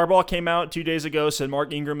 Harbaugh came out 2 days ago, said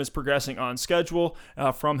Mark Ingram is progressing on schedule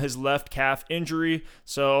from his left calf injury.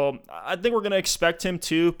 So I think we're going to expect him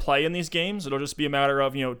to play in these games. It'll just be a matter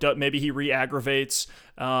of maybe he re-aggravates,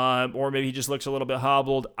 or maybe he just looks a little bit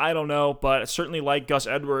hobbled. I don't know, but certainly like Gus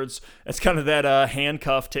Edwards, it's kind of that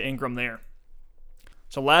handcuff to Ingram there.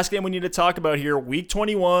 So last game we need to talk about here, Week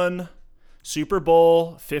 21. Super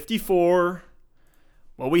Bowl 54.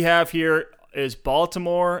 What we have here is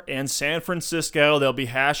Baltimore and San Francisco. They'll be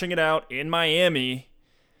hashing it out in Miami.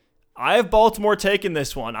 I have Baltimore taking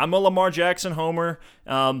this one. I'm a Lamar Jackson homer.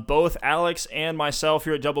 Both Alex and myself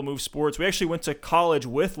here at Double Move Sports, we actually went to college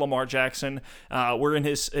with Lamar Jackson. We're in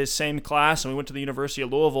his same class, and we went to the University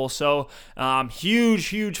of Louisville. So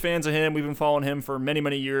huge fans of him. We've been following him for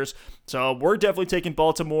many years. So we're definitely taking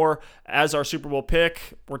Baltimore as our Super Bowl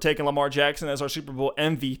pick. We're taking Lamar Jackson as our Super Bowl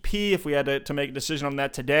MVP if we had to make a decision on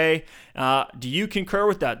that today. Do you concur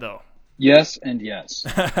with that, though? Yes and yes.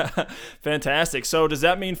 Fantastic. So does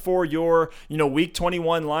that mean for your, Week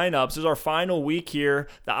 21 lineups, this is our final week here,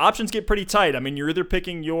 the options get pretty tight. I mean, you're either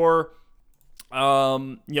picking your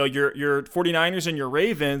 49ers and your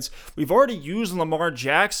Ravens. We've already used Lamar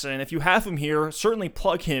Jackson. If you have him here, certainly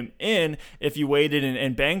plug him in if you waited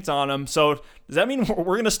and banked on him. So does that mean we're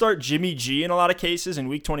going to start Jimmy G in a lot of cases in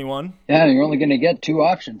Week 21? Yeah, you're only going to get 2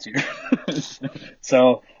 options here.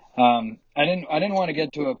 So I didn't want to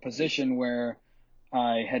get to a position where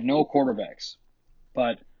I had no quarterbacks,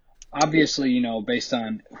 but obviously, based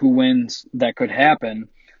on who wins, that could happen.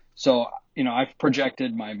 So, I've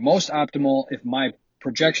projected my most optimal. If my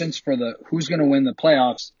projections for who's going to win the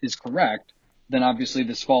playoffs is correct, then obviously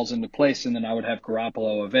this falls into place, and then I would have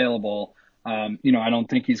Garoppolo available. I don't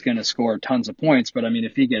think he's going to score tons of points, but I mean,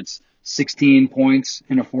 if he gets 16 points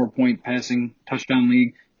in a 4-point passing touchdown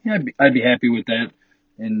league, yeah, I'd be happy with that.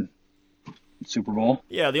 And Super Bowl.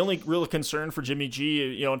 Yeah, the only real concern for Jimmy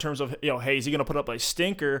G, in terms of, hey, is he going to put up a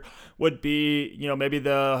stinker, would be, maybe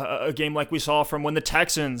a game like we saw from when the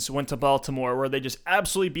Texans went to Baltimore, where they just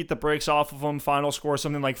absolutely beat the brakes off of them. Final score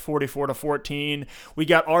something like 44-14. We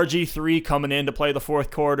got RG3 coming in to play the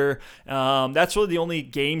fourth quarter. That's really the only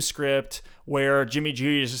game script where Jimmy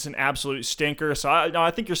G is just an absolute stinker. So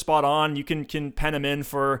I think you're spot on. You can pen him in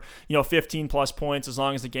for 15 plus points as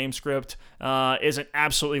long as the game script isn't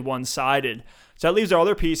absolutely one-sided. So that leaves our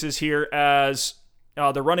other pieces here as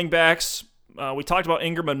the running backs. We talked about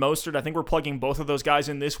Ingram and Mostert. I think we're plugging both of those guys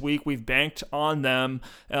in this week. We've banked on them,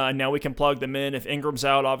 and now we can plug them in. If Ingram's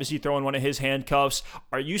out, obviously throw in one of his handcuffs.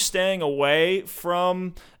 Are you staying away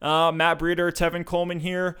from Matt Breida or Tevin Coleman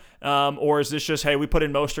here, or is this just, hey, we put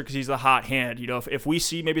in Mostert because he's the hot hand? If we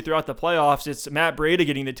see maybe throughout the playoffs it's Matt Breida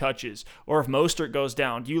getting the touches, or if Mostert goes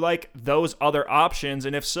down, do you like those other options?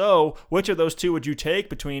 And if so, which of those two would you take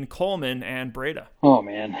between Coleman and Breida? Oh,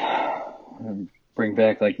 man. bring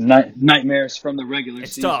back like nightmares from the regular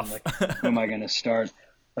season. Tough. Like, who am I going to start?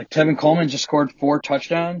 Like Tevin Coleman just scored 4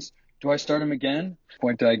 touchdowns. Do I start him again?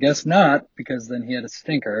 Point, I guess not, because then he had a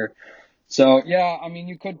stinker. So, yeah, I mean,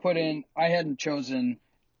 you could put in – I hadn't chosen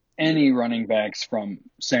any running backs from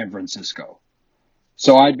San Francisco.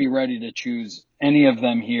 So I'd be ready to choose any of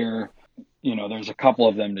them here. You know, there's a couple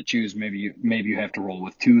of them to choose. Maybe you have to roll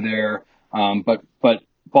with 2 there. But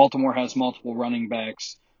Baltimore has multiple running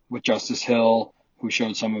backs with Justice Hill, who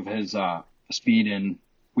showed some of his speed in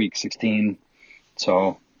Week 16.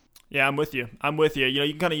 So – yeah, I'm with you. You know,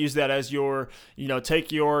 you can kind of use that as your, you know, take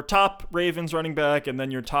your top Ravens running back and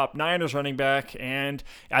then your top Niners running back. And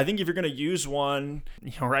I think if you're going to use one,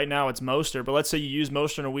 you know, right now it's Mostert, but let's say you use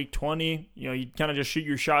Mostert in a week 20, you know, you kind of just shoot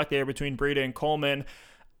your shot there between Breida and Coleman.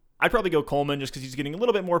 I'd probably go Coleman just because he's getting a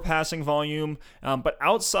little bit more passing volume. But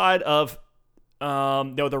outside of, you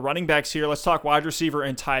know, the running backs here, let's talk wide receiver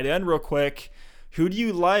and tight end real quick. Who do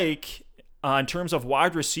you like in terms of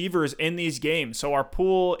wide receivers in these games? So our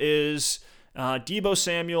pool is Deebo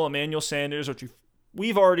Samuel, Emmanuel Sanders, which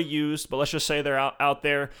we've already used, but let's just say they're out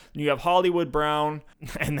there. And you have Hollywood Brown,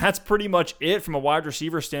 and that's pretty much it from a wide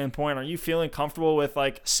receiver standpoint. Are you feeling comfortable with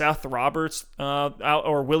like Seth Roberts out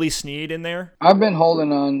or Willie Snead in there? I've been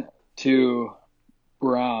holding on to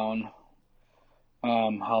Brown,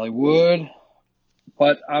 Hollywood,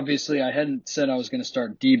 but obviously I hadn't said I was going to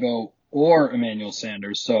start Deebo or Emmanuel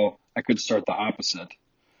Sanders, so I could start the opposite.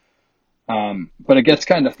 But it gets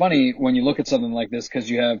kind of funny when you look at something like this because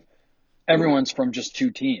you have everyone's from just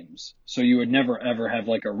 2 teams. So you would never, ever have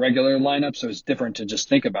like a regular lineup. So it's different to just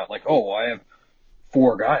think about like, oh, I have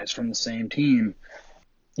 4 guys from the same team.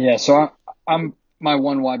 Yeah, so my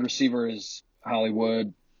one wide receiver is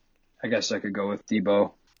Hollywood. I guess I could go with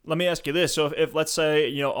Deebo. Let me ask you this. So if let's say,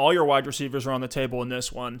 you know, all your wide receivers are on the table in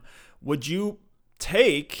this one, would you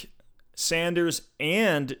take Sanders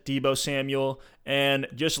and Deebo Samuel and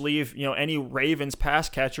just leave, you know, any Ravens pass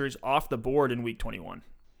catchers off the board in week 21?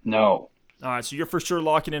 No. All right, so you're for sure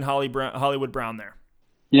locking in Hollywood Brown there.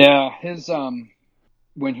 Yeah, his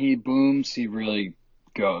when he booms, he really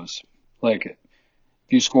goes. Like if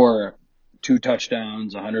you score 2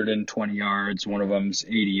 touchdowns, 120 yards, one of them's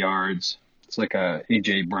 80 yards. It's like a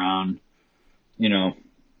AJ Brown, you know,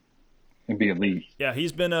 it'd be elite. Yeah,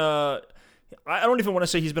 he's been I don't even want to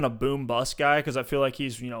say he's been a boom bust guy because I feel like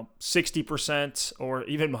he's, you know, 60% or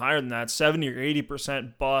even higher than that, 70 or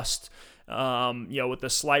 80% bust, you know, with a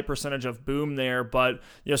slight percentage of boom there. But,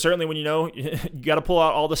 you know, certainly when you know you got to pull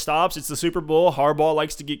out all the stops, it's the Super Bowl. Harbaugh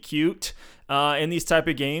likes to get cute in these type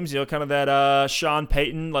of games, you know, kind of that Sean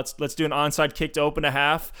Payton, let's do an onside kick to open a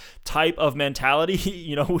half type of mentality.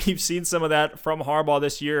 You know, we've seen some of that from Harbaugh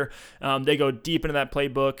this year. They go deep into that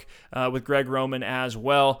playbook with Greg Roman as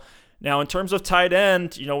well. Now, in terms of tight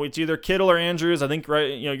end, you know, it's either Kittle or Andrews. I think,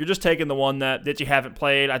 right, you know, you're just taking the one that you haven't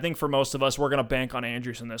played. I think for most of us, we're going to bank on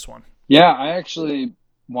Andrews in this one. Yeah, I actually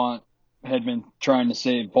had been trying to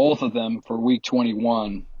save both of them for week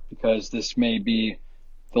 21 because this may be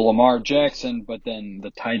the Lamar Jackson, but then the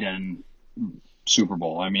tight end Super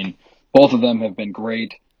Bowl. I mean, both of them have been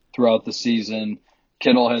great throughout the season.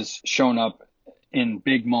 Kittle has shown up in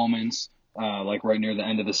big moments, like right near the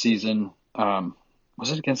end of the season. Was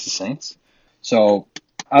it against the Saints? So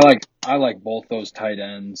I like both those tight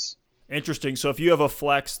ends. Interesting. So if you have a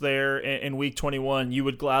flex there in week 21, you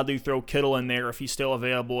would gladly throw Kittle in there if he's still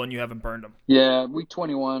available and you haven't burned him. Yeah, week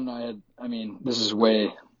 21, this is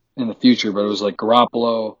way in the future, but it was like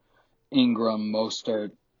Garoppolo, Ingram,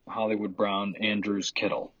 Mostert, Hollywood Brown, Andrews,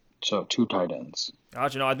 Kittle. So 2 tight ends.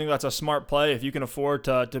 Gotcha. No, I think that's a smart play. If you can afford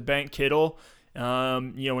to bank Kittle, you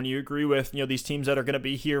know, when you agree with, you know, these teams that are going to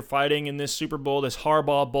be here fighting in this Super Bowl, this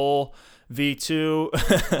Harbaugh Bowl V2,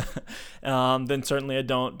 then certainly I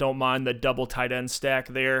don't mind the double tight end stack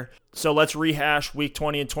there. So let's rehash week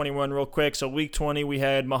 20 and 21 real quick. So week 20, we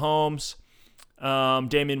had Mahomes,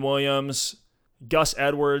 Damian Williams, Gus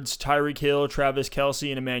Edwards, Tyreek Hill, Travis Kelce,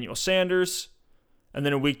 and Emmanuel Sanders. And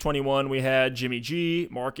then in week 21, we had Jimmy G,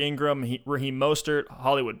 Mark Ingram, Raheem Mostert,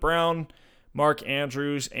 Hollywood Brown, Mark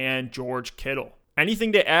Andrews, and George Kittle.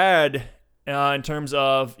 Anything to add in terms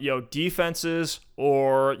of, you know, defenses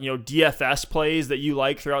or, you know, DFS plays that you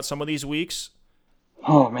like throughout some of these weeks?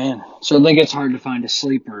 Oh, man. Certainly gets hard to find a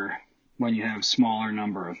sleeper when you have a smaller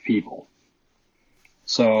number of people.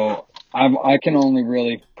 So I can only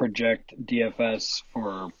really project DFS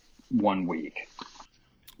for 1 week.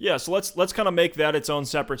 Yeah, so let's kind of make that its own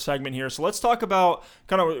separate segment here. So let's talk about,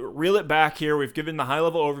 kind of reel it back here. We've given the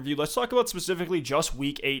high-level overview. Let's talk about specifically just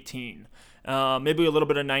Week 18, maybe a little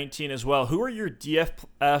bit of 19 as well. Who are your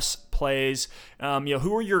DFS plays? You know,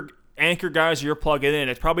 who are your anchor guys you're plugging in.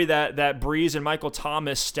 It's probably that Breeze and Michael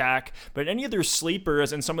Thomas stack, but any other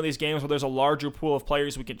sleepers in some of these games where there's a larger pool of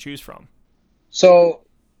players we can choose from? So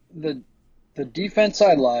the defense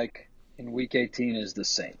I like in Week 18 is the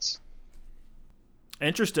Saints.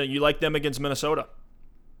 Interesting. You like them against Minnesota?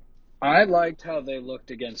 I liked how they looked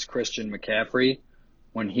against Christian McCaffrey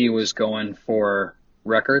when he was going for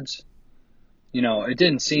records. It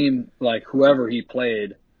didn't seem like whoever he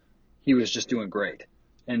played, he was just doing great.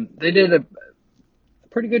 And they did a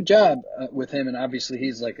pretty good job with him, and obviously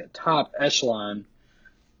he's like a top echelon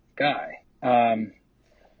guy.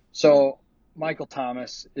 So Michael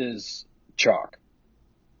Thomas is chalk,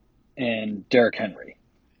 and Derrick Henry.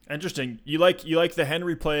 Interesting. You like the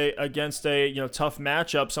Henry play against a tough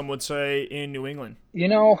matchup, some would say, in New England.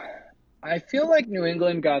 I feel like New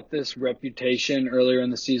England got this reputation earlier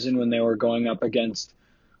in the season when they were going up against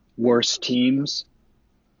worse teams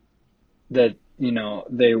that,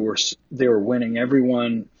 they were winning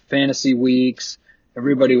everyone fantasy weeks.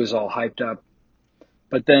 Everybody was all hyped up.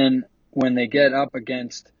 But then when they get up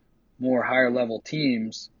against more higher level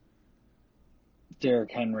teams,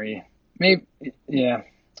 Derrick Henry,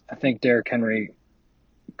 I think Derrick Henry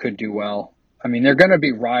could do well. I mean, they're going to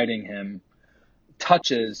be riding him.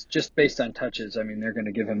 Touches, just based on touches, I mean, they're going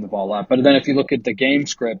to give him the ball a lot. But then if you look at the game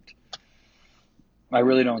script, I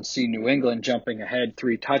really don't see New England jumping ahead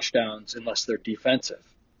 3 touchdowns unless they're defensive.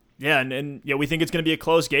 Yeah, and we think it's going to be a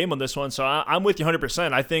close game on this one, so I'm with you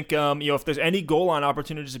 100%. I think if there's any goal line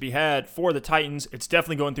opportunities to be had for the Titans, it's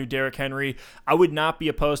definitely going through Derrick Henry. I would not be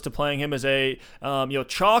opposed to playing him as a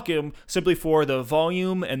chalk him simply for the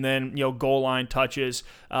volume and then goal line touches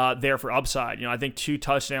there for upside. I think 2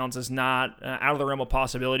 touchdowns is not out of the realm of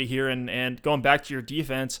possibility here. And going back to your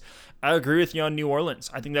defense, I agree with you on New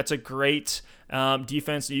Orleans. I think that's a great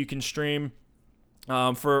defense that you can stream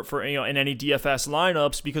for in any DFS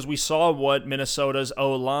lineups, because we saw what Minnesota's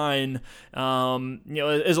O-line is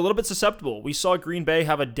a little bit susceptible. We saw Green Bay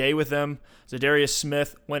have a day with them. Zadarius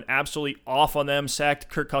Smith went absolutely off on them, sacked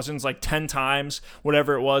Kirk Cousins like 10 times,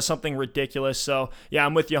 whatever it was, something ridiculous. So yeah,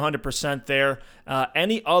 I'm with you 100% there.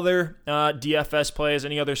 Any other DFS plays,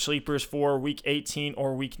 any other sleepers for Week 18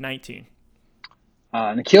 or Week 19?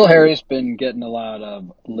 N'Keal Harry's been getting a lot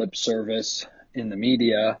of lip service in the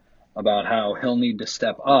media about how he'll need to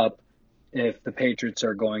step up if the Patriots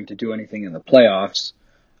are going to do anything in the playoffs.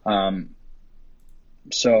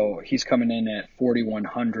 So he's coming in at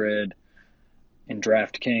 4,100 in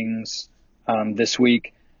DraftKings this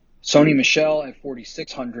week. Sony Michel at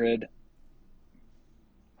 4,600.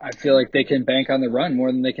 I feel like they can bank on the run more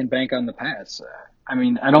than they can bank on the pass. I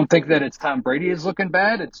mean, I don't think that it's Tom Brady is looking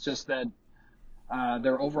bad. It's just that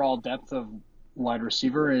their overall depth of wide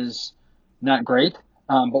receiver is not great.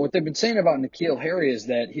 But what they've been saying about N'Keal Harry is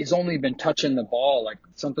that he's only been touching the ball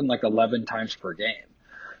something like 11 times per game.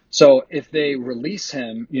 So if they release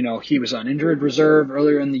him, he was on injured reserve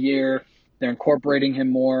earlier in the year. They're incorporating him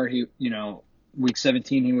more. Week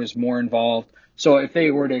 17, he was more involved. So if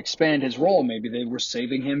they were to expand his role, maybe they were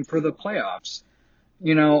saving him for the playoffs.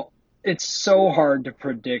 It's so hard to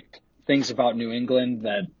predict things about New England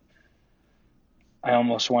that I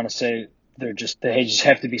almost want to say they just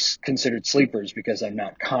have to be considered sleepers because I'm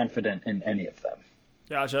not confident in any of them.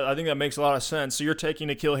 Gotcha. I think that makes a lot of sense. So you're taking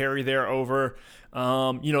N'Keal Harry there over,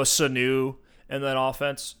 Sanu and that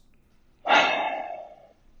offense?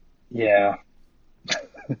 Yeah.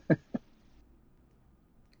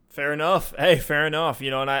 Fair enough. Hey, fair enough.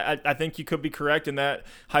 And I think you could be correct in that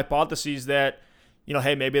hypothesis that,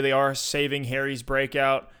 hey, maybe they are saving Harry's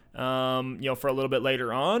breakout for a little bit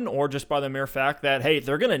later on, or just by the mere fact that, hey,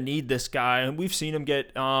 they're going to need this guy. And we've seen him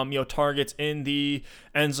get, targets in the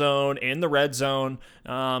end zone, in the red zone.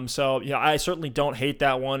 So, I certainly don't hate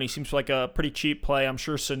that one. He seems like a pretty cheap play. I'm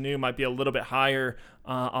sure Sanu might be a little bit higher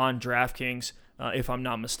on DraftKings, if I'm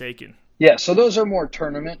not mistaken. Yeah, so those are more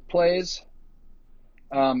tournament plays.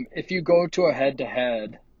 If you go to a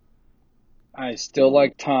head-to-head, I still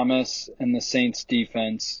like Thomas and the Saints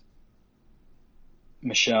defense,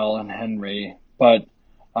 Michel and Henry, but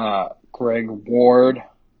Greg Ward,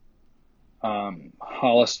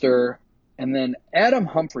 Hollister, and then Adam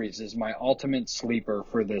Humphries is my ultimate sleeper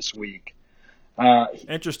for this week.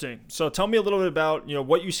 Interesting. So tell me a little bit about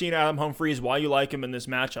what you see in Adam Humphries, why you like him in this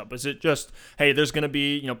matchup. Is it just, hey, there's going to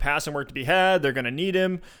be passing work to be had, they're going to need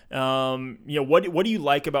him? What do you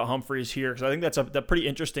like about Humphries here? Because I think that's a pretty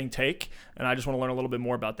interesting take, and I just want to learn a little bit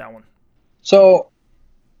more about that one. So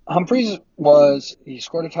Humphries he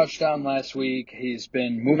scored a touchdown last week. He's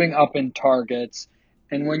been moving up in targets.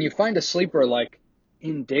 And when you find a sleeper like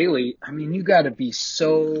in daily, I mean, you got to be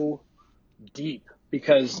so deep,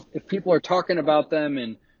 because if people are talking about them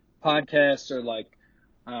and podcasts or like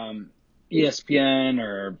ESPN,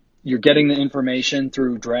 or you're getting the information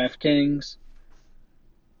through DraftKings,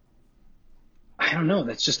 I don't know.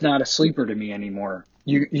 That's just not a sleeper to me anymore.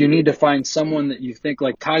 You need to find someone that you think,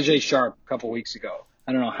 like Tajay Sharp a couple weeks ago.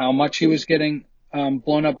 I don't know how much he was getting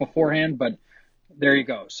blown up beforehand, but there you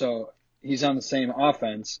go. So he's on the same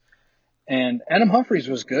offense. And Adam Humphries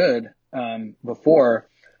was good before,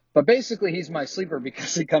 but basically he's my sleeper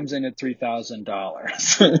because he comes in at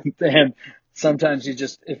 $3,000. And sometimes you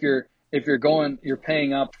just, if you're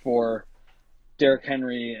paying up for Derrick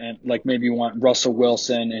Henry and like maybe you want Russell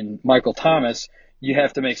Wilson and Michael Thomas, you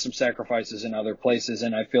have to make some sacrifices in other places.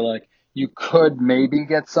 And I feel like you could maybe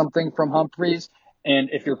get something from Humphries.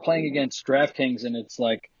 And if you're playing against DraftKings and it's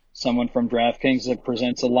like someone from DraftKings that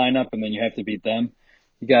presents a lineup and then you have to beat them,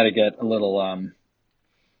 you got to get a little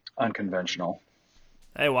unconventional.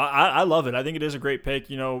 Hey, well, I love it. I think it is a great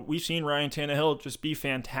pick. You know, we've seen Ryan Tannehill just be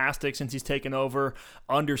fantastic since he's taken over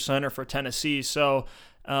under center for Tennessee. So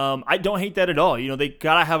I don't hate that at all. You know, they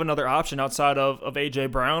got to have another option outside of A.J.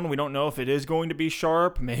 Brown. We don't know if it is going to be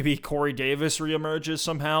Sharp. Maybe Corey Davis reemerges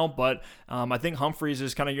somehow. But I think Humphries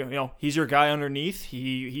is kind of, you know, he's your guy underneath.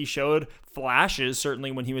 He showed flashes, certainly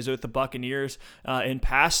when he was with the Buccaneers in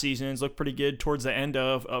past seasons, looked pretty good towards the end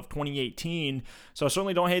of 2018. So I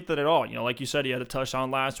certainly don't hate that at all. You know, like you said, he had a touchdown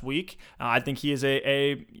last week. I think he is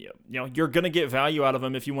you're going to get value out of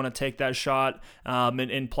him if you want to take that shot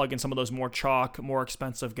and plug in some of those more chalk, more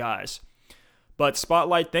expensive guys. But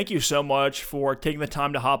Spotlight, thank you so much for taking the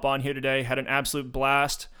time to hop on here today. Had an absolute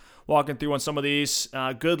blast walking through on some of these.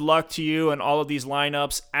 Good luck to you and all of these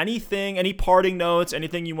lineups. Anything, any parting notes,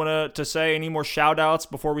 anything you want to say, any more shout outs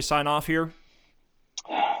before we sign off here?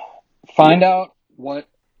 Find out what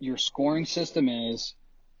your scoring system is,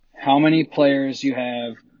 how many players you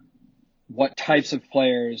have, what types of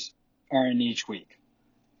players are in each week.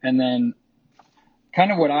 And then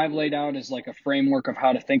kind of what I've laid out is like a framework of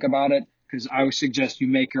how to think about it, because I would suggest you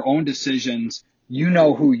make your own decisions. You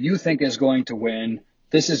know who you think is going to win.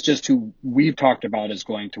 This is just who we've talked about is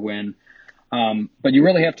going to win. But you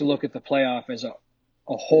really have to look at the playoff as a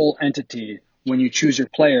whole entity when you choose your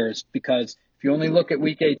players, because if you only look at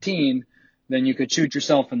week 18, then you could shoot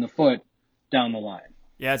yourself in the foot down the line.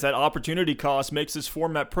 Yeah, it's that opportunity cost makes this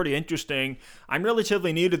format pretty interesting. I'm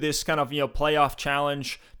relatively new to this kind of, playoff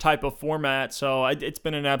challenge type of format, so it's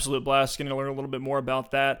been an absolute blast getting to learn a little bit more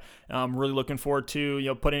about that. I'm really looking forward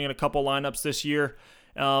to, putting in a couple lineups this year.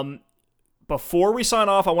 Before we sign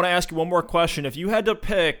off, I want to ask you one more question. If you had to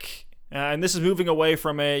pick, and this is moving away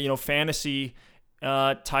from a fantasy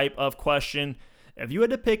type of question, if you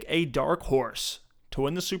had to pick a dark horse to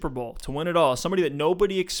win the Super Bowl, to win it all, somebody that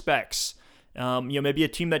nobody expects, maybe a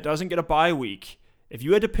team that doesn't get a bye week, if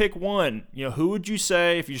you had to pick one, who would you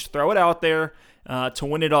say, if you just throw it out there to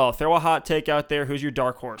win it all, throw a hot take out there, who's your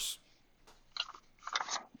dark horse?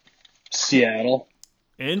 Seattle.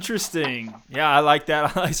 Interesting. Yeah, I like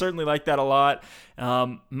that. I certainly like that a lot.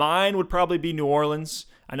 Mine would probably be New Orleans.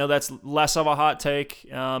 I know that's less of a hot take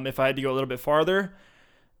if I had to go a little bit farther.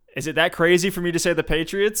 Is it that crazy for me to say the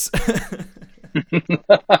Patriots?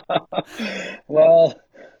 Well,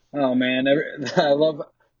 oh man,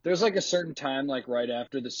 there's like a certain time, like right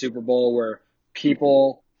after the Super Bowl, where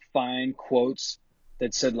people find quotes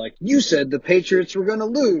that said like, you said the Patriots were going to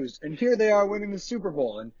lose, and here they are winning the Super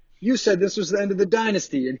Bowl. And you said this was the end of the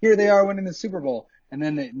dynasty, and here they are winning the Super Bowl. And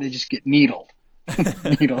then they just get needled.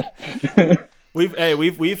 Needled.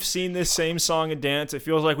 We've seen this same song and dance. It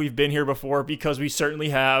feels like we've been here before, because we certainly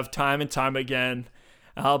have, time and time again.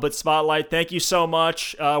 But Spotlight, thank you so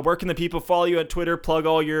much. Where can the people follow you on Twitter? Plug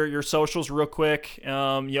all your socials real quick.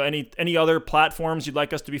 Any other platforms you'd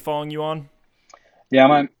like us to be following you on?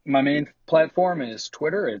 Yeah, my main platform is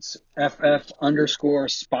Twitter. It's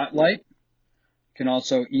FF_Spotlight. You can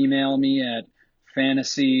also email me at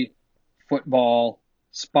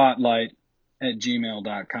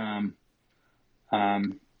fantasyfootballspotlight@gmail.com.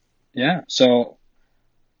 So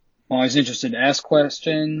I'm always interested to ask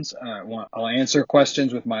questions. I'll answer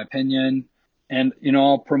questions with my opinion. And,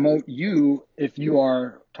 I'll promote you if you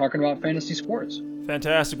are talking about fantasy sports.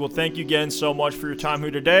 Fantastic. Well, thank you again so much for your time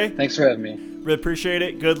here today. Thanks for having me. Really appreciate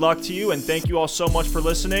it. Good luck to you, and thank you all so much for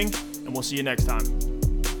listening, and we'll see you next time.